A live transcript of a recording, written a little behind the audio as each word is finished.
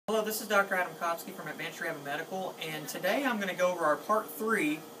Hello, this is Dr. Adam Kopsky from Advanced Rehab Medical, and today I'm going to go over our part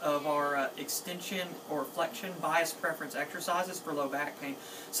 3 of our extension or flexion bias preference exercises for low back pain.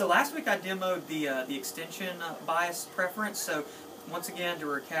 So last week I demoed the extension bias preference. So once again, to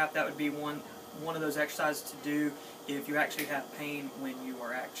recap, that would be one of those exercises to do if you actually have pain when you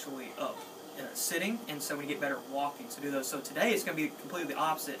are actually up sitting, and so when you get better at walking. So do those. So today it's going to be completely the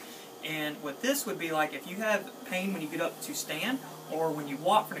opposite. And what this would be like, if you have pain when you get up to stand or when you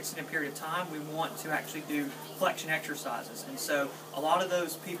walk for an extended period of time, we want to actually do flexion exercises. And so a lot of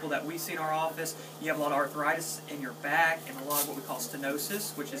those people that we see in our office, you have a lot of arthritis in your back and a lot of what we call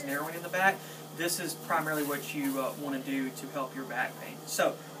stenosis, which is narrowing in the back. This is primarily what you want to do to help your back pain.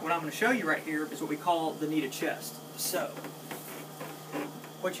 So what I'm going to show you right here is what we call the knee to chest. So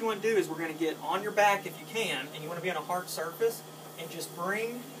what you want to do is we're going to get on your back if you can, and you want to be on a hard surface, and just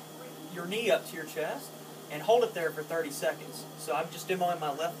bring your knee up to your chest and hold it there for 30 seconds. So I'm just demoing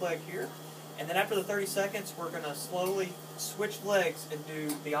my left leg here, and then after the 30 seconds we're going to slowly switch legs and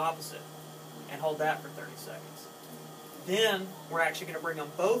do the opposite and hold that for 30 seconds. Then we're actually going to bring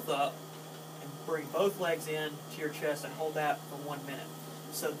them both up and bring both legs in to your chest and hold that for 1 minute.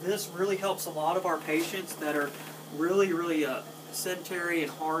 So this really helps a lot of our patients that are really sedentary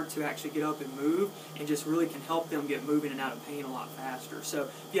and hard to actually get up and move, and just really can help them get moving and out of pain a lot faster. So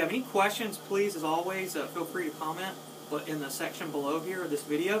if you have any questions, please, as always, feel free to comment in the section below here of this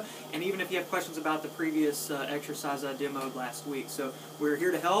video, and even if you have questions about the previous exercise I demoed last week. So we're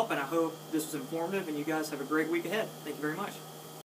here to help, and I hope this was informative and you guys have a great week ahead. Thank you very much.